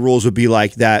my hard rules would be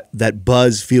like that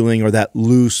buzz feeling or that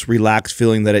loose, relaxed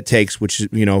feeling that it takes, which,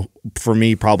 for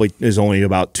me probably is only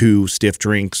about 2 stiff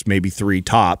drinks, maybe 3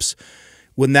 tops.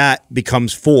 When that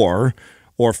becomes 4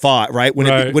 or 5, right? When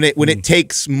it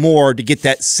takes more to get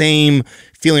that same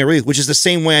feeling of relief, which is the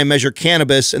same way I measure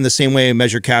cannabis and the same way I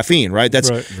measure caffeine, right?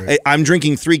 That's I'm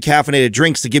drinking 3 caffeinated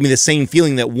drinks to give me the same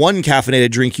feeling that 1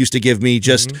 caffeinated drink used to give me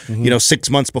just 6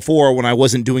 months before when I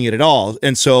wasn't doing it at all.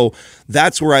 And so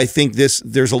that's where I think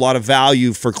there's a lot of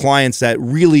value for clients that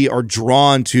really are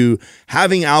drawn to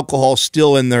having alcohol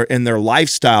still in their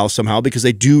lifestyle somehow because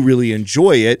they do really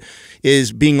enjoy it,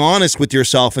 is being honest with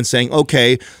yourself and saying,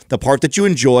 okay, the part that you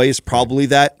enjoy is probably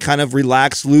that kind of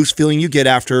relaxed, loose feeling you get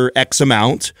after X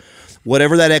amount.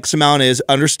 Whatever that X amount is,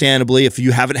 understandably, if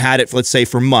you haven't had it, let's say,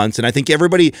 for months. And I think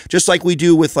everybody, just like we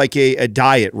do with like a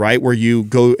diet, right, where you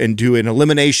go and do an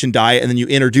elimination diet and then you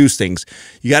introduce things.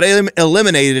 You got to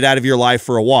eliminate it out of your life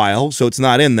for a while so it's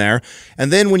not in there.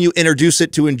 And then when you introduce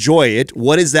it to enjoy it,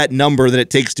 what is that number that it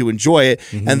takes to enjoy it?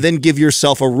 And then give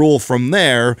yourself a rule from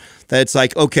there that it's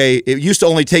like, okay, it used to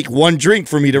only take 1 drink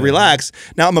for me to relax.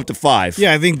 Now I'm up to 5.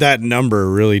 Yeah, I think that number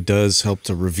really does help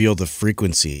to reveal the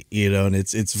frequency, and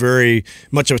it's very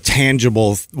much a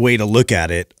tangible way to look at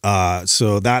it.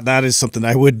 So that is something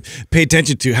I would pay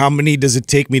attention to. How many does it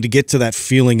take me to get to that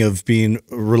feeling of being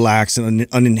relaxed and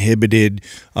uninhibited?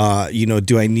 Do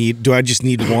I just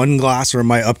need 1 glass, or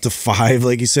am I up to 5?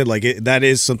 Like you said, that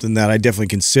is something that I definitely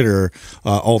consider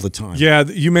all the time. Yeah,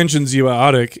 you mentioned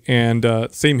ZBiotic,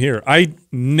 and same here. I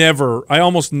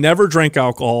almost never drank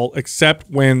alcohol except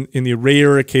when in the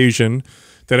rare occasion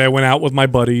that I went out with my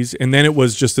buddies, and then it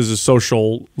was just as a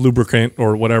social lubricant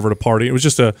or whatever to party. It was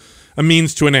just a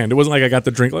means to an end. It wasn't like I got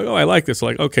the drink like, oh, I like this.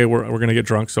 Like, okay, we're going to get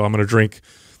drunk, so I'm going to drink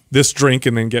this drink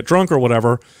and then get drunk or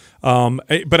whatever.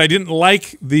 But I didn't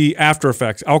like the after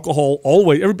effects. Alcohol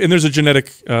always, and there's a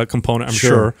genetic component, I'm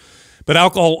sure. But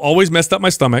alcohol always messed up my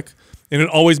stomach, and it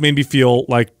always made me feel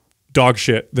like dog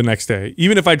shit the next day.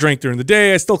 Even if I drank during the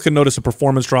day, I still could notice a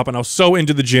performance drop, and I was so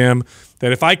into the gym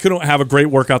that if I couldn't have a great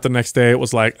workout the next day, it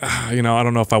was like, I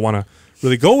don't know if I want to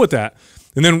really go with that.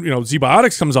 And then,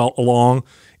 ZBiotics comes along,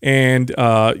 and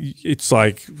it's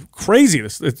like crazy.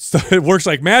 It works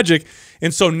like magic.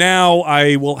 And so now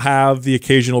I will have the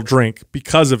occasional drink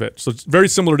because of it. So it's very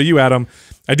similar to you, Adam.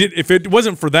 If it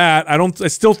wasn't for that, I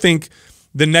still think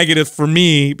the negative for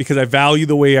me, because I value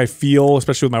the way I feel,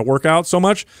 especially with my workout so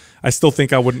much, I still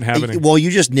think I wouldn't have any. Well,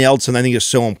 you just nailed something I think is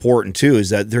so important too, is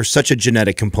that there's such a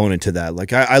genetic component to that.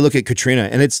 Like I look at Katrina,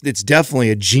 and it's definitely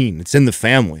a gene. It's in the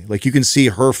family. Like you can see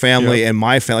her family and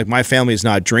my family. Like my family is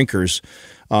not drinkers,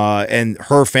 and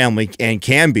her family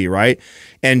can be, right.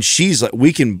 And she's like,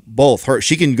 we can both.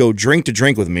 She can go drink to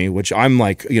drink with me, which I'm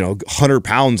like 100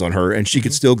 pounds on her, and she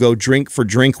could still go drink for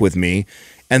drink with me.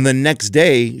 And the next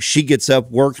day, she gets up,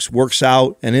 works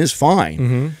out, and is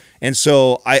fine. And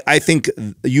so I think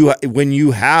when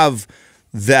you have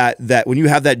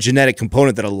that genetic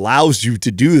component that allows you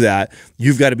to do that,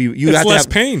 you've got to be less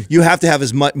pain. You have to have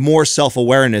as much more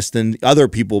self-awareness than other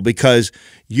people, because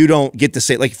you don't get to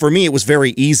say, like, for me, it was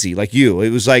very easy. Like you,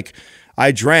 it was like,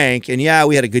 I drank, and yeah,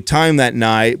 we had a good time that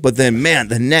night, but then, man,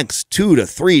 the next 2 to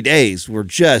 3 days were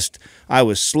just, I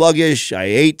was sluggish, I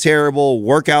ate terrible,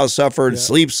 workout suffered,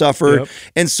 sleep suffered,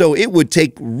 and so it would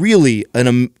take really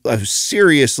a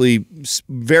seriously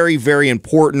very, very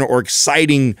important or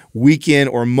exciting weekend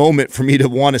or moment for me to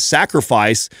want to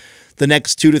sacrifice the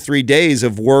next 2 to 3 days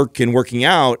of work and working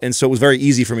out, and so it was very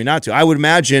easy for me not to. I would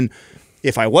imagine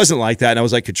if I wasn't like that and I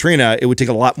was like Katrina, it would take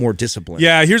a lot more discipline.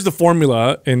 Yeah, here's the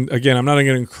formula. And again, I'm not going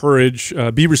to encourage,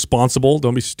 be responsible.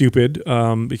 Don't be stupid,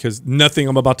 because nothing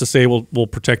I'm about to say will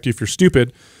protect you if you're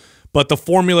stupid. But the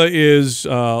formula is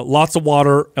lots of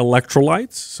water,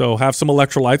 electrolytes. So have some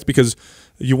electrolytes, because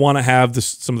you want to have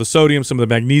some of the sodium, some of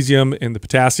the magnesium, and the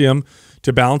potassium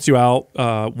to balance you out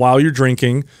while you're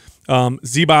drinking.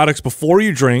 ZBiotics before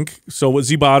you drink. So what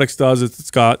ZBiotics does is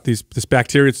it's got this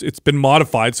bacteria. It's been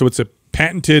modified, so it's a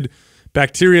patented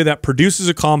bacteria that produces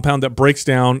a compound that breaks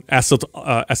down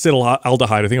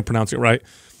acetaldehyde. I think I'm pronouncing it right,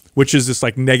 which is this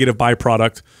like negative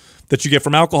byproduct that you get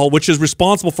from alcohol, which is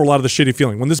responsible for a lot of the shitty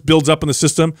feeling. When this builds up in the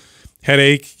system,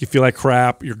 headache, you feel like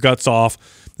crap, your gut's off.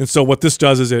 And so what this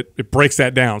does is it breaks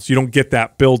that down, so you don't get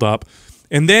that buildup.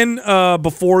 And then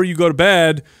before you go to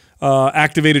bed,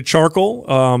 activated charcoal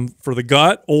for the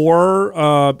gut, or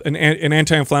an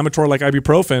anti-inflammatory like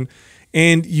ibuprofen,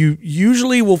 and you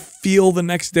usually will feel the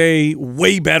next day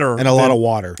way better. And a lot of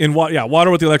water.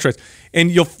 Water with the electrolytes.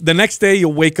 And the next day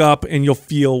you'll wake up and you'll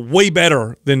feel way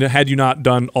better than had you not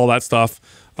done all that stuff.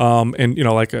 And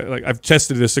like I've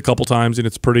tested this a couple times, and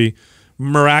it's pretty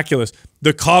miraculous.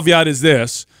 The caveat is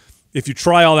this: if you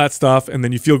try all that stuff and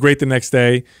then you feel great the next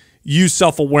day, use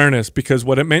self-awareness, because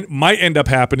what it might end up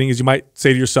happening is you might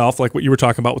say to yourself, like what you were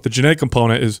talking about with the genetic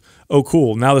component is, oh,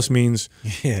 cool, now this means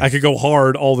I could go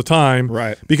hard all the time.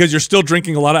 Right. Because you're still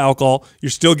drinking a lot of alcohol.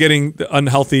 You're still getting the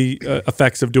unhealthy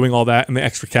effects of doing all that and the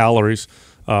extra calories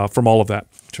from all of that.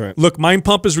 That's right. Look, Mind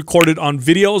Pump is recorded on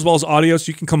video as well as audio, so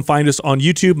you can come find us on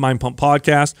YouTube, Mind Pump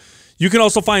Podcast. You can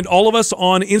also find all of us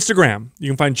on Instagram. You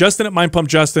can find Justin at Mind Pump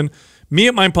Justin, me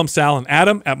at Mind Pump Sal, and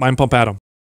Adam at Mind Pump Adam.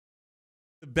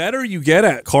 The better you get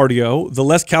at cardio, the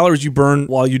less calories you burn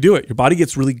while you do it. Your body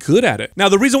gets really good at it. Now,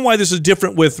 the reason why this is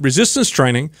different with resistance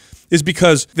training is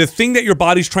because the thing that your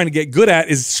body's trying to get good at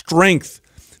is strength.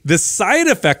 The side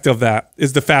effect of that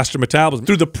is the faster metabolism.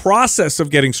 Through the process of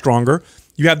getting stronger,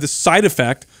 you have the side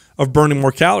effect of burning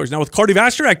more calories. Now, with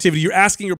cardiovascular activity, you're asking your